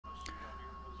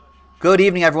Good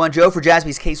evening, everyone. Joe for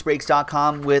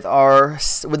JaspysCaseBreaks.com with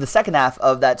the second half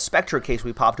of that Spectra case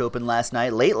we popped open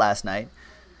late last night.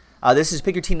 This is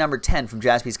pick your team number 10 from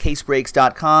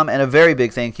JaspysCaseBreaks.com, and a very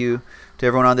big thank you to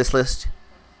everyone on this list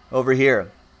over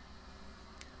here.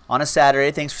 On a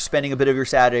Saturday, thanks for spending a bit of your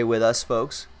Saturday with us,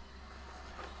 folks.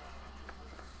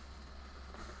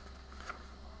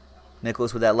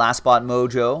 Nicholas with that last spot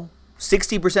mojo.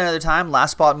 60% of the time,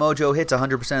 last spot mojo hits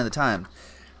 100% of the time.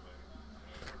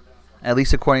 At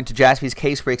least according to Jaspys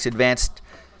Case Breaks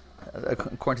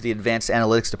according to the advanced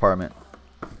analytics department.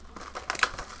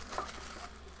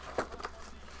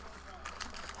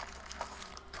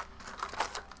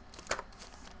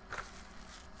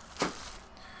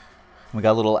 We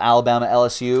got a little Alabama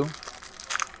LSU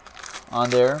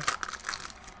on there.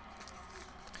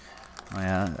 Oh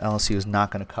yeah, LSU is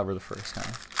not going to cover the first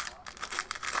time.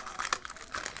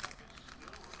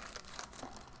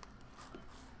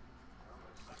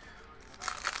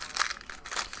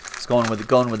 Going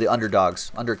with the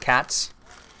underdogs. Under cats.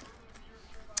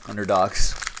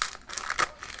 Underdogs.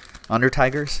 Under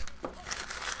tigers.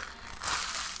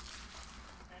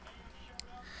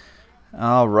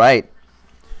 All right.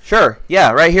 Sure.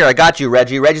 Yeah, right here. I got you,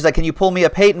 Reggie. Reggie's like, can you pull me a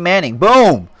Peyton Manning?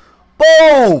 Boom.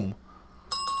 Boom.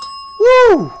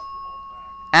 Woo.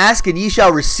 Ask and ye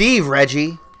shall receive,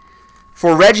 Reggie.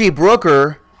 For Reggie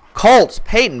Brooker, Colts,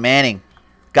 Peyton Manning.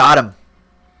 Got him.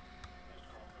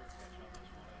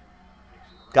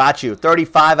 Got you.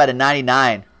 35 out of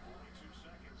 99.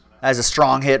 That's a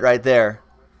strong hit right there.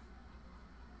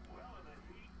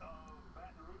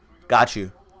 Got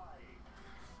you.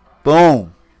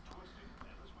 Boom.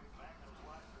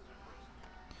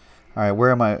 All right,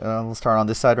 where am I? Let's start on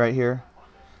this side right here.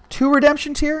 2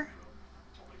 redemptions here.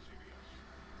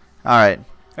 All right.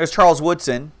 There's Charles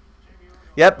Woodson.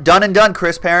 Yep, done and done,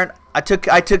 Chris Parent. I took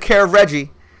care of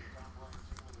Reggie.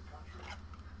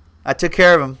 I took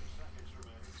care of him.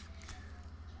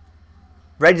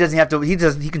 Reggie doesn't have to. He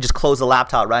can just close the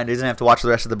laptop, right? He doesn't have to watch the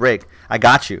rest of the break. I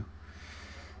got you.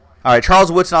 All right,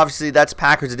 Charles Woodson. Obviously, that's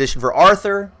Packers edition for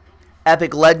Arthur.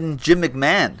 Epic legend Jim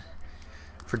McMahon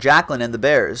for Jacqueline and the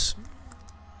Bears.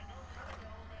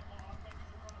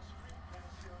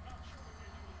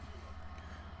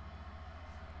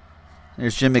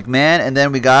 There's Jim McMahon, and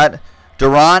then we got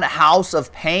Duran House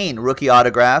of Pain rookie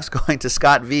autographs going to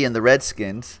Scott V and the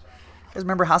Redskins. You guys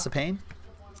remember House of Pain?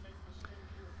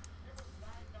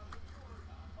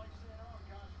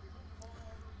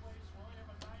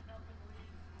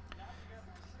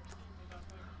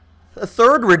 A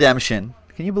third redemption.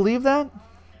 Can you believe that?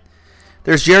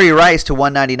 There's Jerry Rice to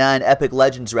 199, Epic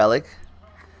Legends relic.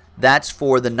 That's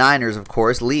for the Niners, of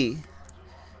course. Lee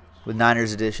with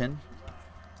Niners edition.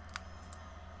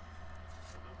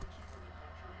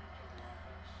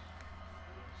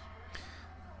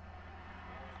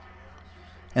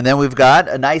 And then we've got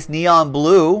a nice neon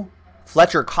blue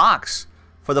Fletcher Cox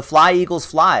for the Fly Eagles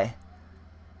Fly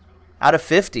out of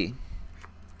 50.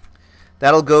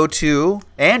 That'll go to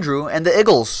Andrew and the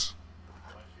Eagles.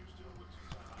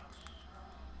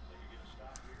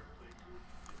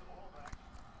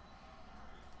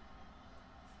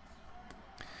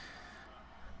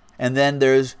 And then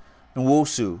there's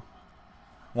Nwosu,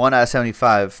 1 out of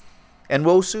 75.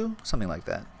 Nwosu? Something like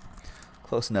that.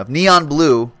 Close enough. Neon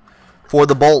blue for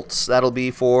the Bolts. That'll be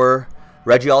for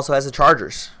Reggie. Also has the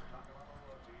Chargers.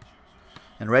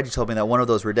 And Reggie told me that one of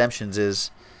those redemptions is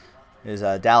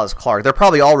Dallas Clark. They're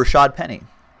probably all Rashad Penny.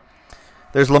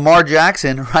 There's Lamar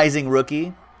Jackson, rising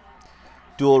rookie,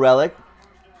 dual relic.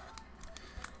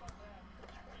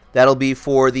 That'll be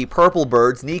for the Purple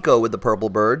Birds. Nico with the Purple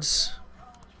Birds.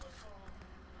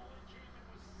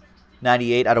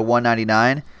 98 out of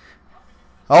 199.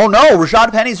 Oh no,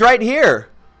 Rashad Penny's right here.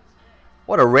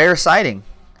 What a rare sighting.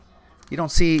 You don't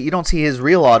see his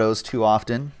real autos too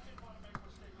often.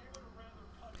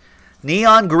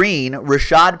 Neon green,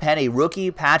 Rashad Penny,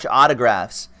 rookie patch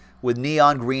autographs with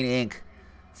neon green ink.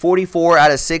 44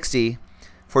 out of 60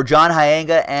 for John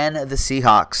Hyanga and the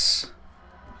Seahawks.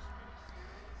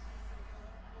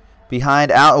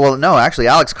 Behind,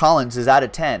 Alex Collins is out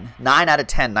of 10. 9 out of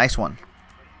 10. Nice one.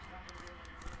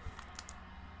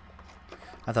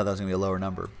 I thought that was going to be a lower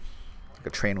number. Like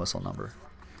a train whistle number.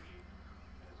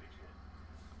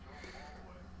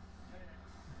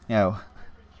 You know,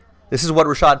 this is what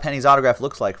Rashad Penny's autograph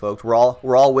looks like, folks. We're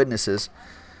all witnesses.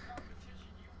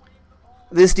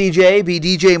 This DJ be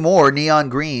DJ Moore, neon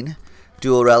green,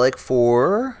 dual relic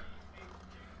for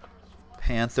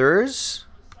Panthers.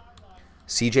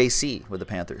 CJC with the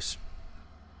Panthers.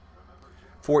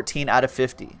 14 out of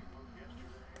 50.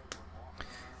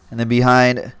 And then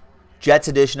behind, Jets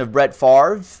edition of Brett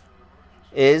Favre.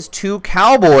 is 2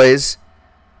 Cowboys,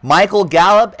 Michael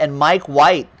Gallup and Mike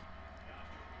White.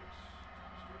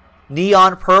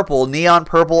 Neon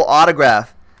purple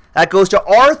autograph. That goes to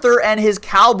Arthur and his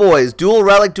Cowboys. Dual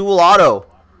relic, dual auto.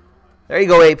 There you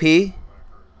go, AP.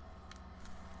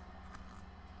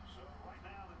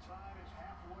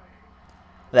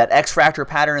 That X-Fractor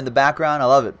pattern in the background, I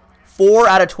love it. 4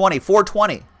 out of 20,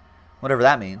 420, whatever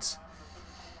that means.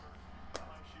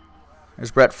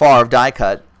 There's Brett Favre, die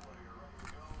cut.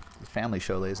 Family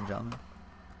show, ladies and gentlemen.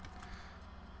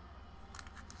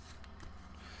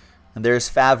 And there's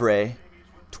Favre,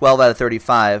 12 out of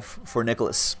 35 for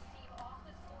Nicholas.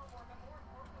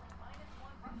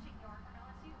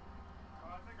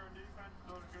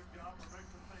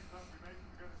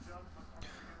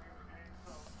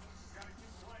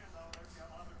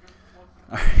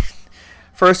 All right.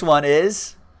 First one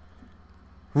is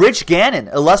Rich Gannon,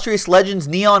 Illustrious Legends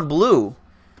Neon Blue.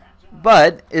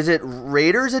 But is it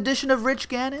Raiders edition of Rich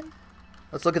Gannon?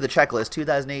 Let's look at the checklist.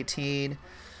 2018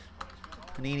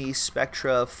 Panini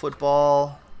Spectra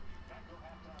Football.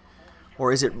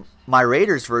 Or is it my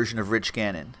Raiders version of Rich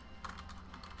Gannon?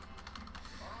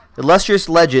 Illustrious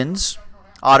Legends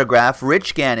autograph,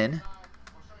 Rich Gannon.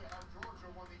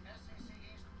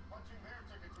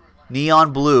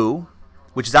 Neon Blue,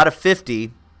 which is out of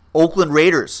 50. Oakland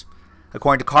Raiders,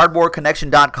 according to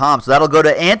CardboardConnection.com. So that'll go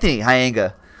to Anthony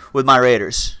Hyenga with my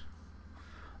Raiders.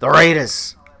 The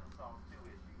Raiders.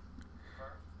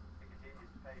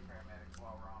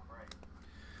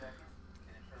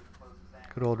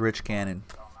 Good old Rich Gannon.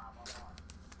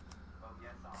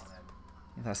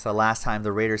 That's the last time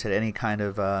the Raiders had any kind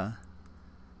of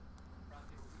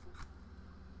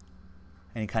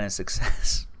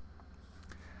success.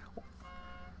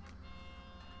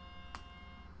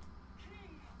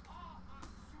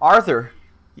 Arthur,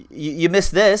 you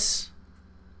missed this.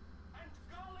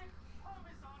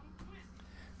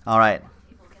 All right.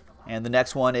 And the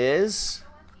next one is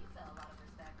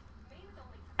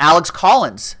Alex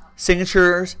Collins,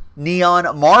 Signatures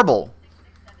Neon Marble.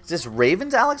 Is this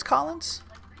Ravens Alex Collins?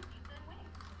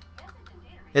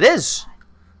 It is.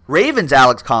 Ravens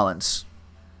Alex Collins.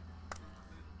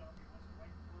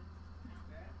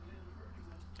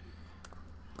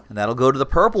 And that'll go to the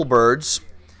Purple Birds.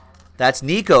 That's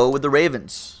Nico with the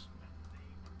Ravens.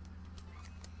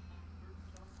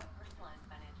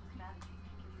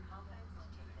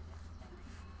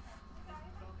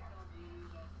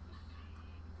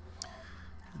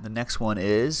 The next one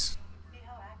is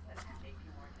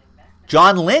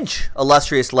John Lynch,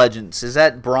 Illustrious Legends. Is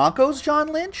that Broncos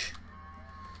John Lynch?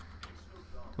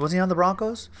 Wasn't he on the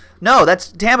Broncos? No,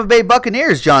 that's Tampa Bay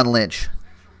Buccaneers John Lynch.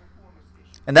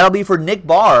 And that'll be for Nick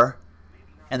Barr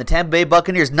and the Tampa Bay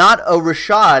Buccaneers. Not a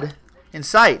Rashad in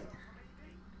sight.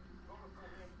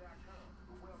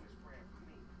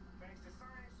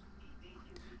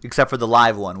 Except for the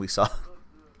live one we saw.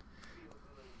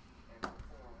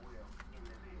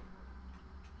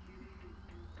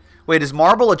 Wait, is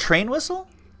Marble a train whistle?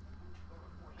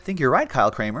 I think you're right,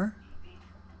 Kyle Kramer.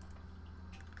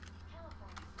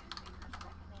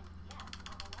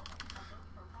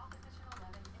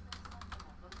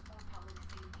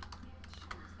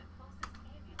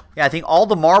 Yeah, I think all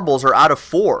the marbles are out of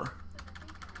 4.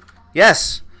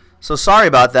 Yes. So sorry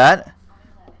about that.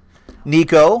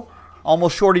 Nico,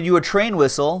 almost shorted you a train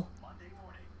whistle.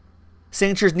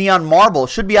 Signatures Neon Marble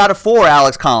should be out of 4,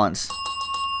 Alex Collins.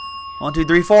 1, 2,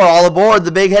 3, 4. All aboard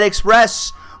the Big Head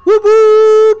Express. Whoop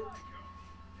whoop.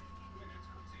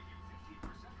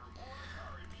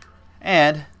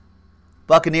 And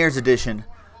Buccaneers edition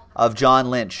of John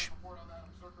Lynch.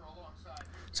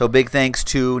 So big thanks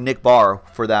to Nick Barr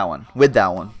for that one, with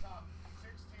that one.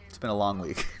 It's been a long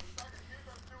week.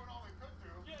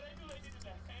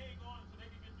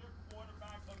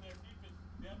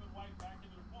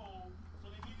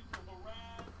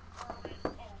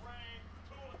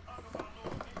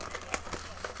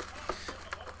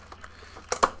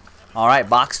 All right,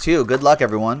 box 2. Good luck,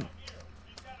 everyone.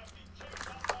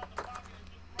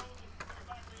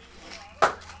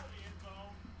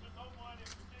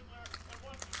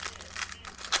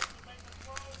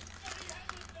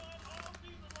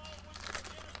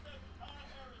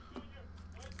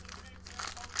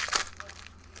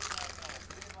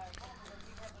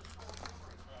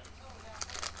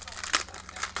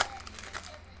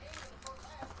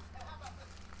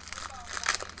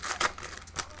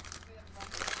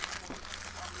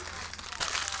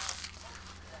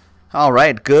 All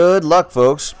right, good luck,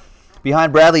 folks.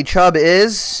 Behind Bradley Chubb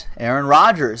is Aaron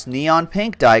Rodgers, neon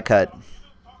pink die cut.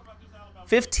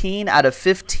 15 out of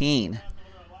 15.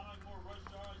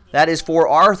 That is for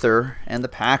Arthur and the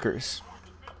Packers.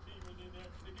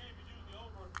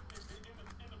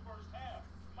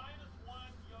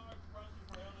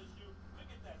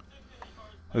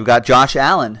 We've got Josh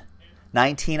Allen,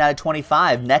 19 out of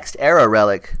 25, next era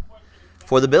relic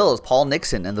for the Bills. Paul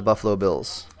Nixon and the Buffalo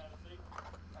Bills.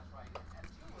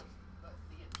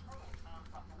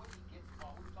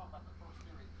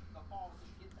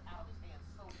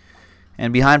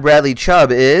 And behind Bradley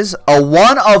Chubb is a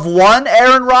 1/1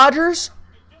 Aaron Rodgers.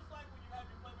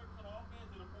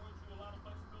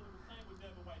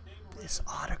 This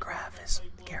autograph is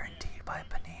guaranteed by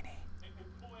Panini.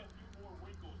 All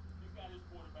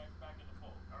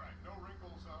right, no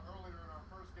wrinkles earlier in our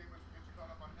first game as we get you caught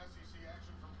up on SEC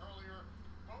action from earlier.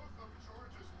 Both of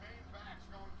Georgia's main backs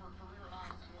going for career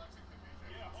highs in Lexington,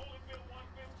 DJ. Yeah, Holyfield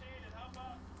 115, and how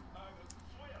about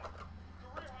Swift?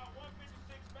 Career high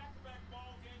 156 back-to-back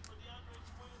ball games for DeAndre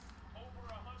Swift,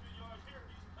 over 100 yards here.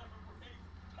 He's coming for 8.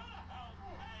 Touchdown,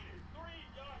 3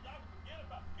 yards. Y'all forget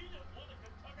about it. He just won the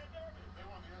Kentucky Derby. They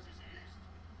won the SEC East.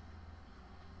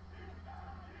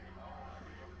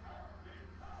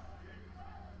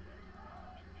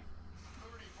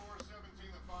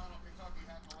 34-17 the final. Kentucky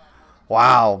hadn't allowed more than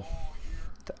Wow.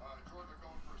 Georgia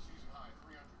going for a season high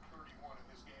 331 in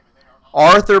this game, and they are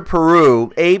Arthur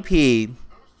Peru, AP,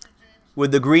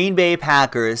 with the Green Bay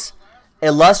Packers.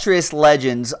 Illustrious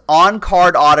Legends,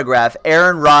 on-card autograph,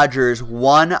 Aaron Rodgers,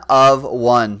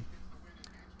 1/1.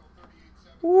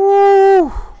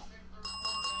 Woo!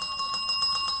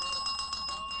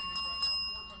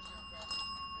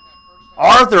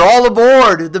 Arthur, all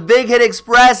aboard! The Big Hit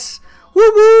Express!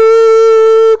 Woo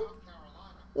woo!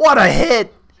 What a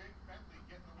hit!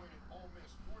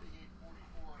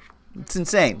 It's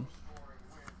insane.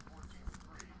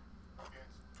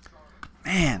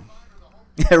 Man.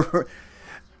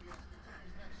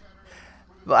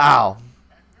 Wow.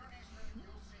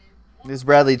 There's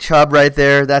Bradley Chubb right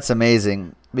there. That's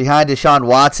amazing. Behind Deshaun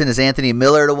Watson is Anthony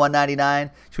Miller to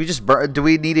 199. Should we just do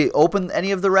we need to open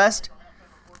any of the rest?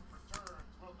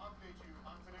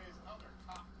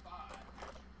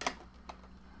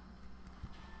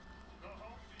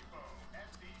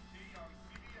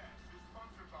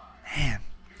 Man.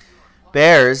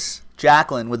 Bears,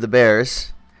 Jacqueline with the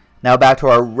Bears. Now back to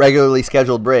our regularly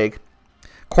scheduled break.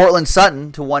 Cortland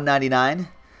Sutton to 199.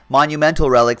 Monumental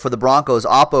relic for the Broncos.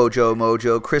 Oppo Joe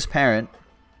Mojo. Chris Parent.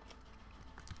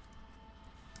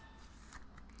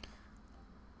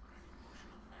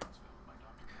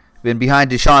 Then behind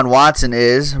Deshaun Watson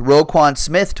is Roquan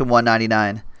Smith to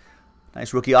 199.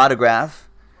 Nice rookie autograph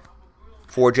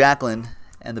for Jacqueline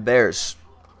and the Bears.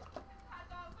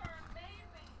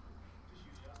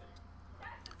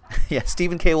 Yeah,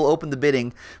 Stephen K. will open the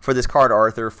bidding for this card,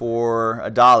 Arthur, for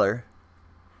 $1.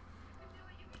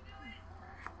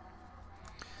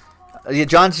 Yeah,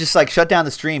 John's just like, shut down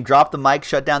the stream. Drop the mic,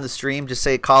 shut down the stream. Just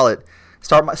say, call it.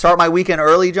 Start my weekend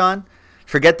early, John.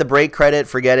 Forget the break credit.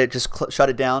 Forget it. Just shut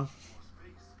it down.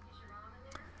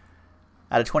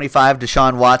 Out of 25,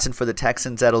 Deshaun Watson for the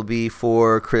Texans. That'll be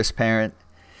for Chris Parent.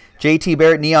 JT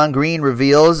Barrett Neon Green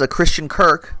reveals a Christian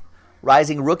Kirk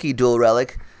Rising Rookie dual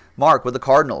relic. Mark with the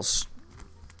Cardinals.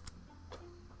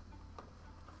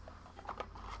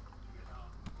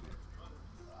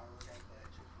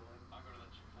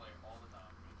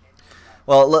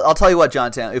 Well, I'll tell you what,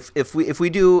 John. If we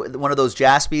do one of those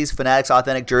Jaspys Fanatics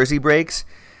Authentic Jersey breaks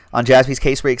on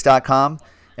JaspysCaseBreaks.com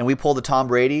and we pull the Tom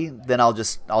Brady, then I'll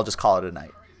just call it a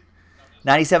night.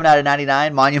 97 out of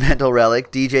 99 Monumental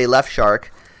relic DJ Left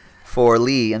Shark for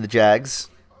Lee and the Jags.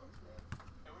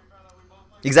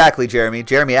 Exactly, Jeremy.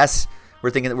 Jeremy S.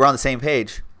 We're thinking that we're on the same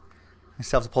page. I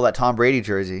still have to pull that Tom Brady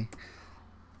jersey.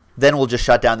 Then we'll just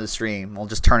shut down the stream. We'll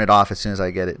just turn it off as soon as I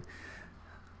get it.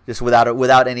 Just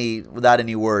without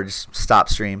any words. Stop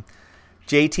stream.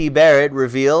 JT Barrett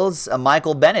reveals a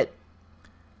Michael Bennett.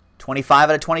 25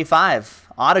 out of 25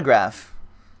 autograph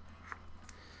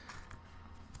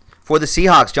for the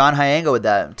Seahawks. John Hyengo with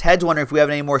that. Ted's wondering if we have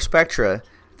any more Spectra.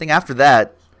 I think after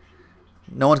that,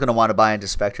 no one's going to want to buy into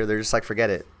Spectra. They're just like, forget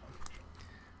it.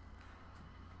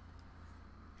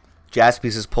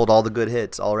 Jaspys has pulled all the good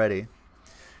hits already.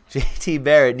 JT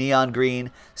Barrett, Neon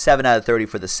Green, 7 out of 30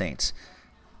 for the Saints.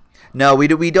 No, we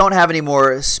don't have any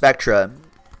more Spectra.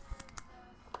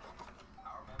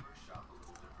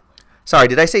 Sorry,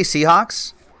 did I say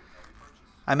Seahawks?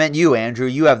 I meant you, Andrew.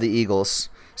 You have the Eagles.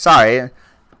 Sorry.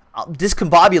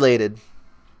 Discombobulated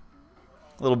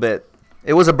a little bit.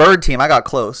 It was a bird team. I got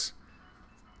close.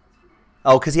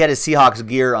 Oh, because he had his Seahawks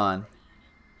gear on.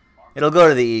 It'll go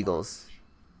to the Eagles.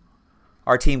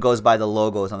 Our team goes by the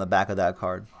logos on the back of that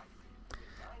card.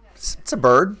 It's a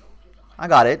bird. I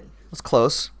got it. It was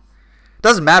close.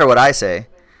 Doesn't matter what I say.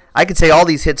 I could say all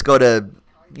these hits go to,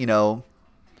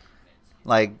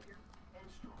 like,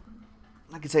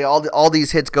 I could say all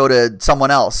these hits go to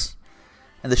someone else.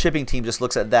 And the shipping team just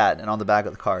looks at that and on the back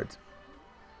of the cards.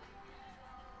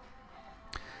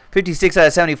 56 out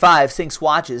of 75. Sync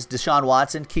swatches. Deshaun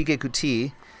Watson, Kike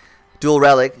Kuti, dual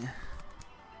relic.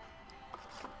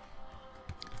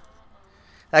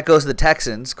 That goes to the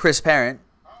Texans. Chris Parent.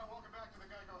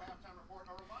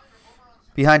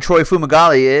 Behind Troy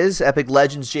Fumagalli is Epic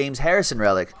Legends James Harrison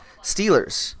relic.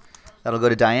 Steelers. That'll go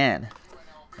to Diane.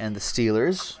 And the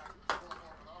Steelers.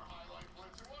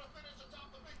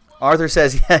 Arthur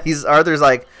says, yeah, Arthur's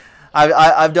like,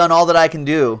 I've done all that I can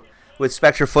do with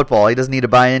Spectra football. He doesn't need to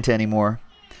buy into anymore.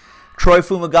 Troy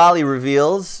Fumagalli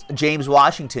reveals James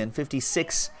Washington,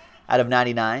 56 out of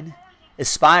 99.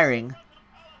 Aspiring.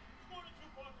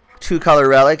 2-color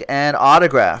relic and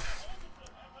autograph.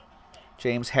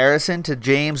 James Harrison to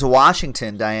James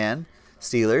Washington, Diane.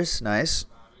 Steelers, nice.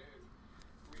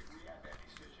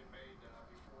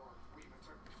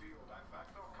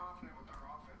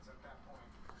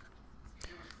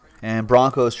 And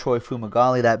Broncos, Troy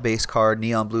Fumagalli, that base card,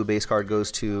 neon blue base card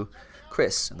goes to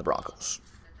Chris and the Broncos.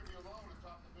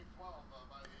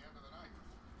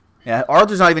 Yeah,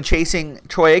 Arthur's not even chasing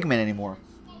Troy Aikman anymore.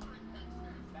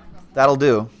 That'll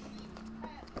do.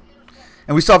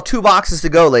 And we still have 2 boxes to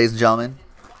go, ladies and gentlemen.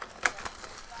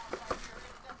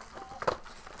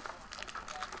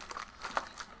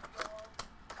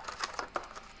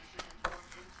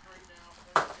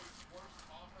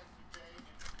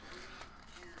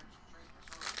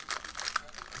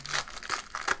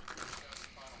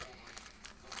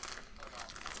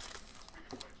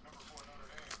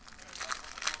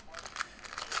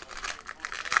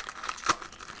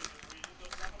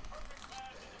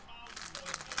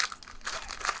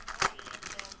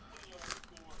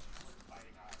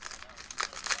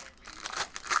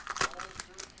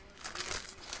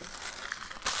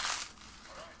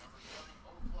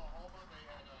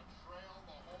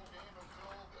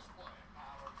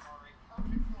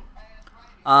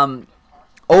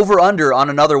 Over under on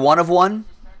another 1 of 1.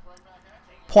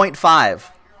 0.5.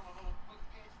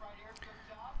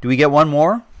 Do we get one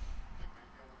more?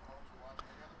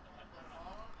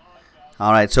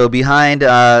 All right, so behind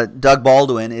Doug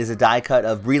Baldwin is a die cut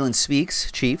of Breland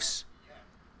Speaks, Chiefs.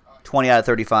 20 out of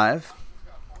 35.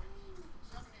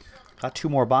 Got 2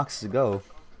 more boxes to go.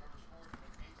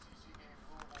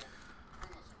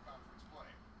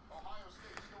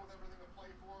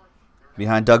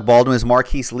 Behind Doug Baldwin is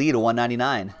Marquise Lee to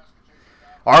 199.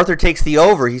 Arthur takes the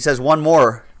over. He says one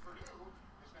more.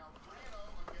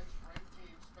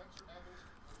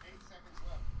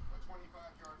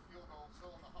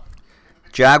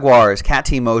 Jaguars, Cat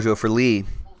Team Mojo for Lee.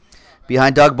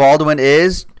 Behind Doug Baldwin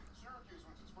is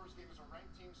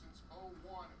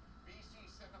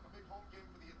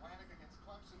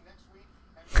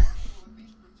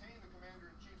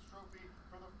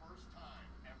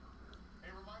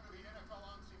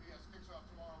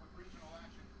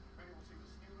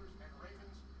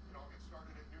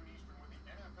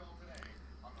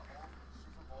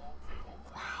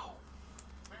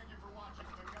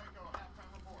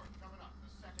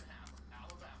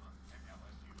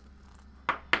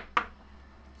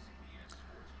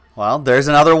well, there's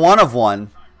another 1 of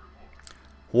 1.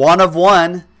 1 of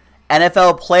 1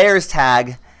 NFL players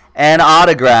tag and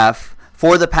autograph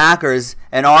for the Packers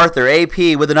and Arthur AP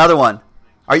with another one.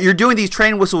 You're doing these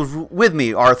train whistles with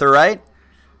me, Arthur, right?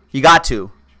 You got to.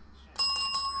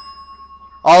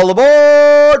 All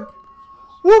aboard!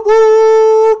 Whoop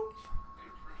whoop!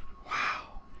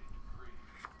 Wow.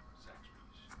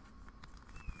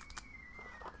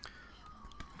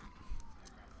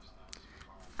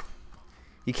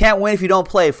 You can't win if you don't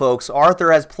play, folks.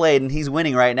 Arthur has played, and he's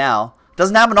winning right now.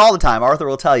 Doesn't happen all the time, Arthur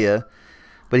will tell you.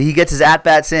 But he gets his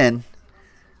at-bats in.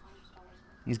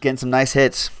 He's getting some nice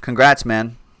hits. Congrats,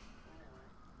 man.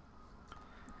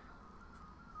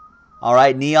 All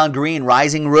right, Neon Green,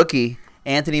 Rising Rookie,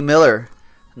 Anthony Miller.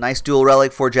 Nice dual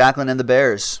relic for Jacqueline and the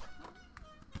Bears.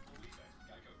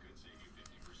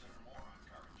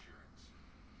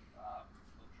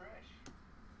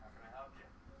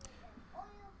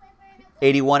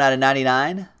 $81 out of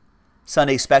 99.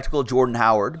 Sunday Spectacle, Jordan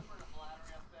Howard.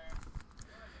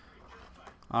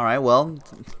 All right, well,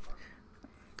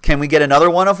 can we get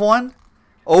another 1 of 1?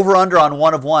 Over under on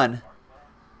 1 of 1.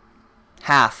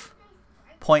 Half.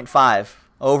 0.5.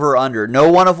 Over under.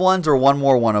 No 1 of 1s or one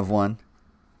more 1 of 1.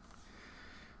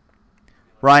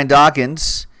 Ryan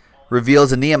Dawkins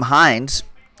reveals a Nyheim Hines.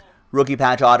 Rookie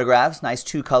patch autographs. Nice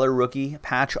 2-color rookie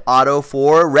patch auto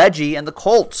for Reggie and the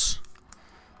Colts.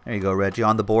 There you go, Reggie,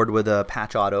 on the board with a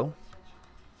patch auto.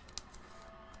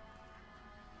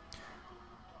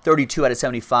 32 out of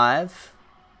 75.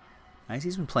 Nice,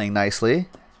 he's been playing nicely.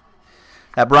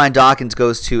 That Brian Dawkins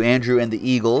goes to Andrew and the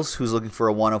Eagles, who's looking for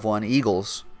a 1/1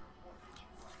 Eagles.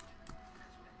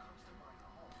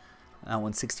 That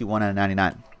one's 61 out of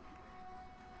 99.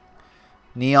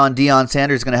 Neon Deion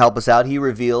Sanders is going to help us out. He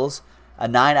reveals a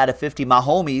 9 out of 50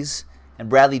 Mahomes and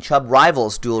Bradley Chubb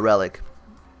Rivals dual relic.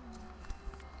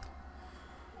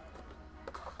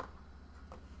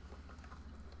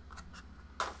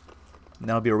 And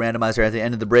that'll be a randomizer at the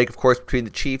end of the break, of course, between the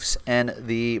Chiefs and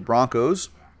the Broncos.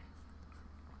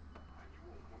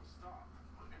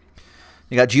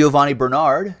 You got Giovanni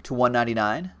Bernard to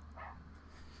 199.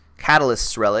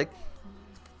 Catalyst's relic.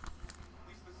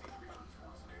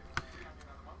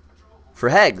 For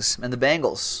Heggs and the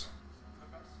Bengals.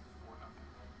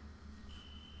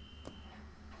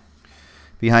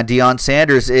 Behind Deion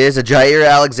Sanders is a Jair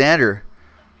Alexander.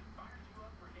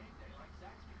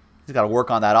 He's got to work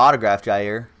on that autograph,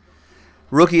 Jair.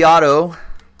 Rookie auto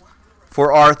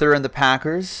for Arthur and the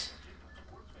Packers.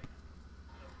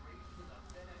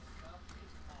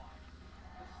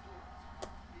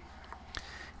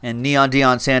 And Neon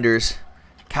Deion Sanders,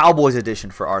 Cowboys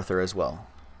edition for Arthur as well.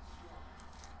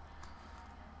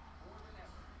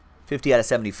 50 out of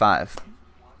 75.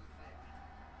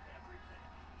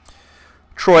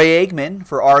 Troy Aikman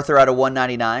for Arthur out of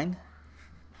 199.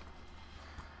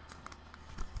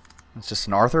 It's just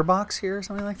an Arthur box here or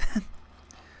something like that.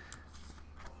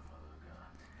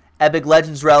 Epic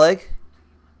Legends relic.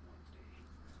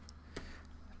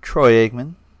 Troy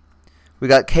Aikman. We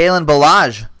got Kalen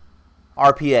Ballage,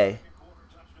 RPA.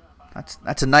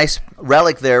 That's a nice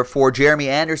relic there for Jeremy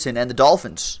Anderson and the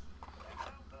Dolphins.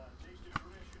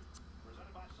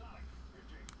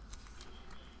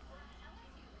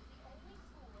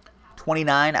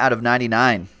 29 out of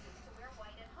 99.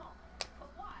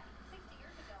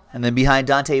 And then behind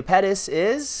Dante Pettis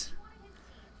is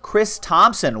Chris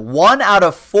Thompson, 1 out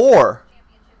of 4.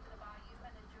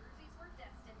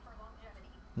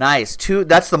 Nice.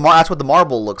 That's what the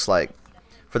marble looks like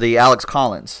for the Alex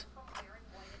Collins.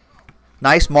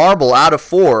 Nice marble out of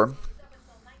 4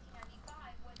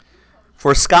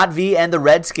 for Scott V and the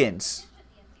Redskins.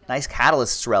 Nice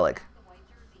Catalyst's relic.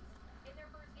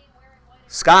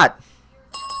 Scott,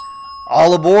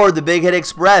 all aboard the Big Hit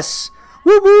Express.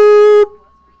 Whoop whoop.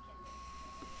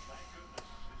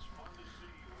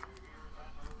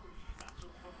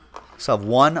 So have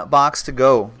one box to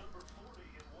go.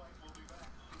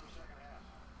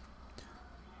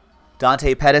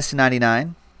 Dante Pettis to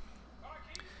 99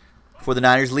 for the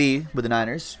Niners. Lee with the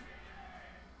Niners.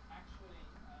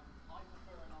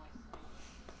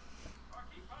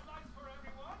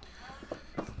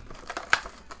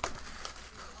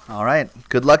 All right.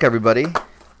 Good luck, everybody.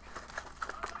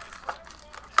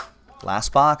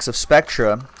 Last box of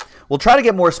Spectra. We'll try to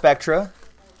get more Spectra.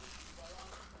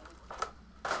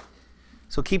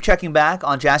 So keep checking back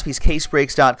on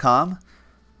JaspysCaseBreaks.com.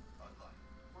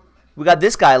 We got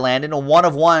this guy, Landon, a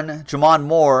 1/1 Jamon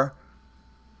Moore.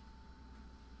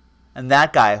 And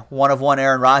that guy, 1/1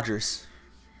 Aaron Rodgers.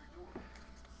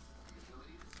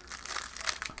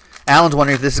 Alan's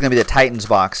wondering if this is going to be the Titans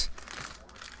box.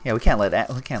 Yeah, we can't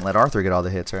let Arthur get all the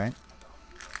hits, right?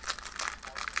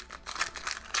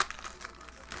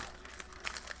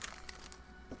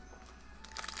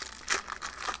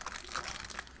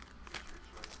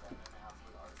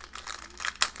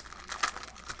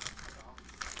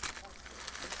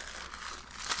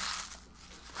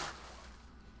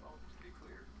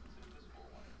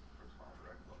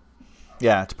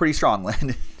 Yeah, it's pretty strong,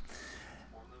 Landon.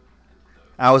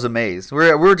 I was amazed.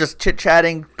 We're just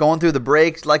chit-chatting, going through the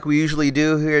breaks like we usually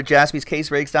do here at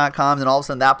JaspysCaseBreaks.com, and all of a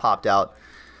sudden that popped out.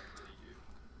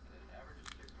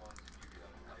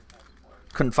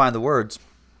 Couldn't find the words.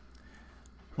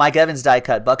 Mike Evans die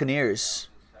cut, Buccaneers,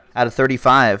 out of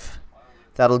 35.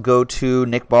 That'll go to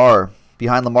Nick Barr.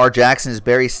 Behind Lamar Jackson is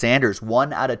Barry Sanders,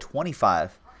 1 out of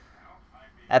 25.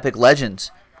 Epic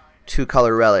Legends,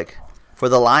 2-color relic for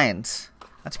the Lions.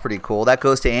 That's pretty cool. That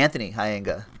goes to Anthony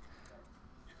Hyenga.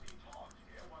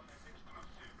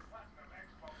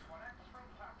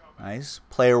 Nice.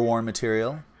 Player worn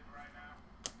material.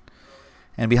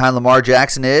 And behind Lamar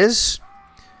Jackson is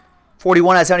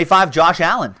 41 out of 75, Josh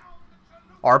Allen.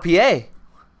 RPA.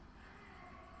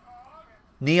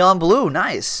 Neon blue.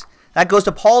 Nice. That goes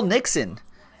to Paul Nixon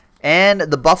and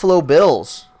the Buffalo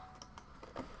Bills.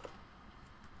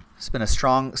 It's been a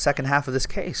strong second half of this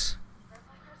case.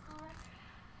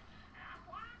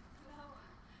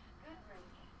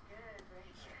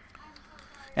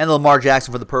 And the Lamar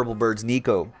Jackson for the Purple Birds,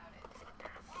 Nico.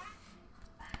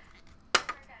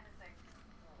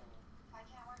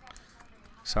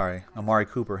 Sorry, Amari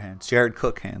Cooper hands. Jared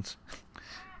Cook hands.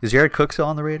 Is Jared Cook still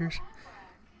on the Raiders?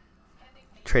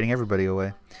 Trading everybody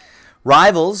away.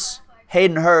 Rivals,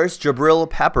 Hayden Hurst, Jabril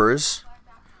Peppers.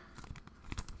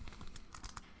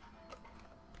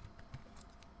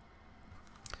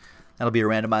 That'll be a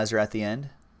randomizer at the end.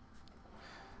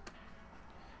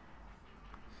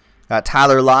 Got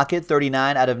Tyler Lockett,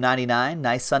 39 out of 99.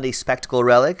 Nice Sunday Spectacle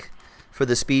relic for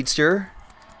the Speedster.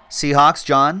 Seahawks,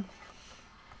 John.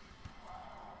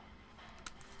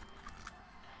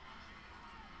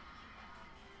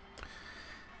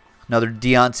 Another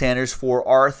Deion Sanders for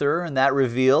Arthur, and that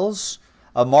reveals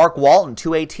a Mark Walton,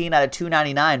 218 out of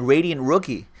 299. Radiant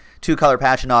rookie, 2-color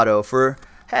patch and auto for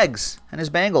Heggs and his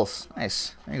Bengals.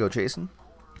 Nice. There you go, Jason.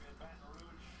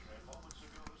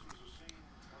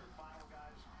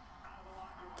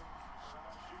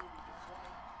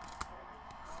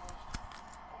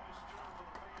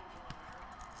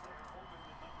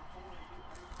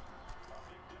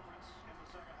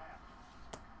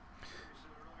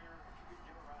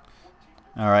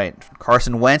 All right,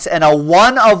 Carson Wentz, and a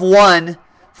 1 of 1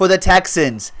 for the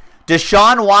Texans.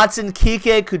 Deshaun Watson,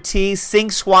 Kike Kuti,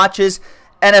 Sync Swatches,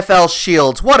 NFL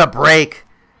Shields. What a break.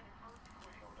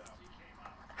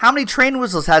 How many train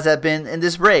whistles has that been in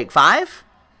this break? 5?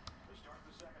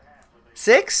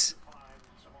 6?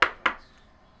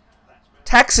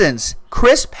 Texans,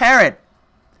 Chris Parent.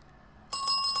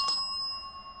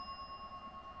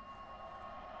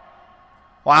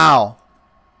 Wow.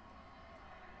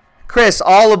 Chris,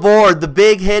 all aboard the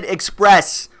Big Hit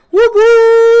Express. Whoop,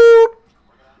 whoop.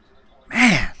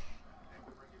 Man.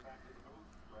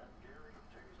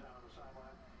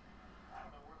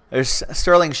 There's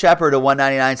Sterling Shepard, a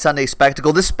 199 Sunday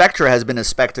Spectacle. This Spectra has been a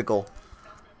spectacle.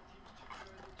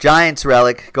 Giants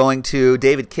relic going to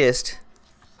David Kist.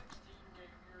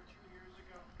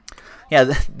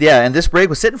 Yeah, and this break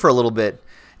was sitting for a little bit.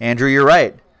 Andrew, you're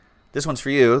right. This one's for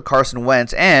you, Carson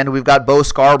Wentz. And we've got Bo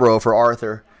Scarborough for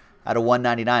Arthur out of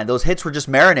 199. Those hits were just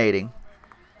marinating.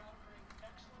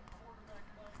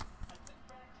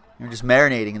 You're just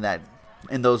marinating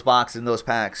in those boxes, in those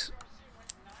packs.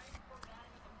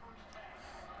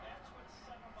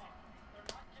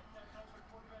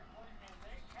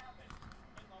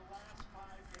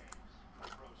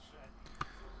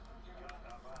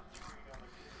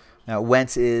 Now,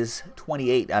 Wentz is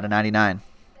 28 out of 99.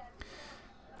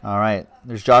 All right.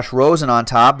 There's Josh Rosen on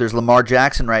top. There's Lamar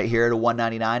Jackson right here at a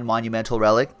 199 Monumental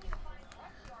Relic.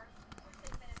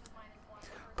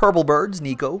 Purple Birds,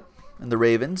 Nico and the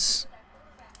Ravens.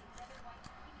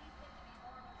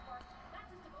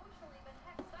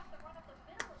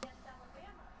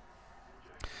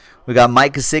 We got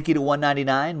Mike Gesicki to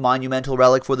 199 Monumental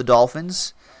Relic for the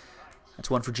Dolphins. That's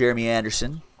one for Jeremy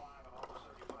Anderson.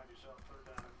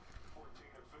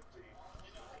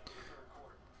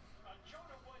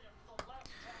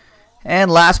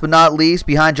 And last but not least,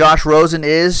 behind Josh Rosen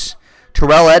is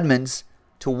Terrell Edmonds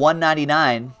to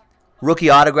 199. Rookie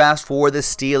autographs for the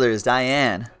Steelers.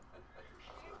 Diane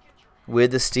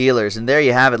with the Steelers. And there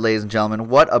you have it, ladies and gentlemen.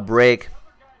 What a break.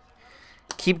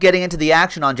 Keep getting into the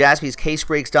action on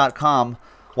JaspysCaseBreaks.com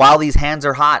while these hands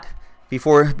are hot,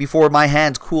 before my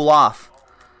hands cool off.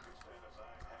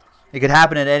 It could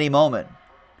happen at any moment.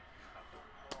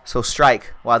 So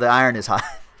strike while the iron is hot.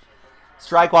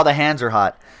 Strike while the hands are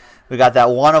hot. We got that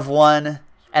 1 of 1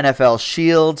 NFL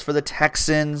Shields for the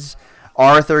Texans.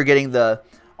 Arthur getting the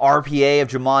RPA of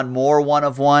Jamon Moore 1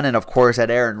 of 1. And, of course,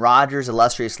 at Aaron Rodgers,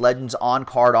 Illustrious Legends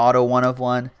on-card auto 1 of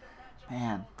 1.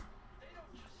 Man.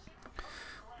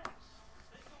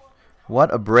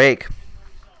 What a break.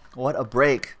 What a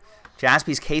break.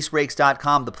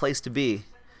 JaspysCaseBreaks.com, the place to be,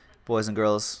 boys and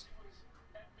girls.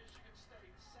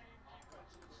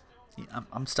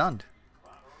 I'm stunned.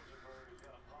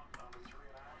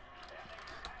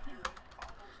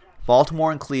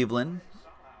 Baltimore and Cleveland.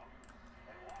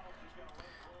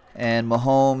 And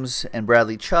Mahomes and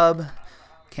Bradley Chubb.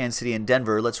 Kansas City and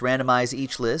Denver. Let's randomize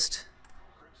each list.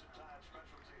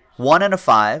 1 and a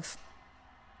 5.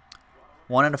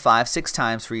 1 and a 5, 6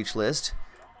 times for each list.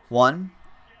 1,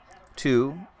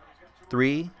 2,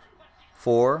 3,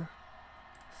 4,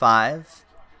 5,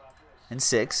 and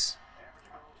 6.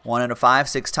 1 and a 5,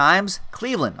 6 times.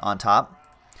 Cleveland on top.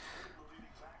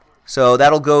 So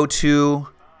that'll go to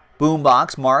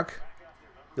Boombox, Mark.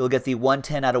 You'll get the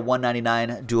 110 out of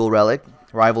 199 dual relic,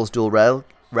 Rivals dual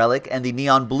relic, and the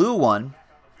neon blue one.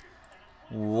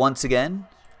 Once again,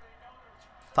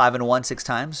 5 and a 1, 6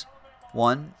 times.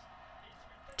 1,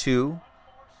 2,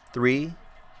 3,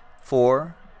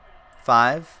 4,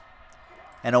 5,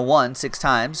 and a 1, 6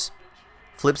 times.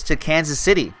 Flips to Kansas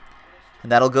City,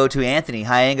 and that'll go to Anthony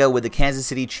Hyanga with the Kansas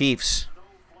City Chiefs.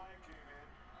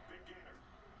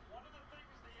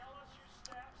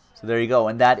 So there you go.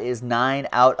 And that is 9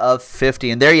 out of 50.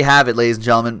 And there you have it, ladies and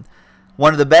gentlemen.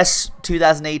 One of the best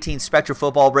 2018 Spectra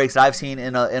football breaks that I've seen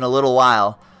in a little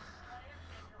while.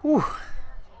 Whew.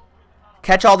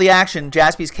 Catch all the action.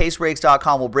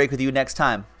 JaspysCaseBreaks.com. We'll break with you next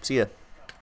time. See ya.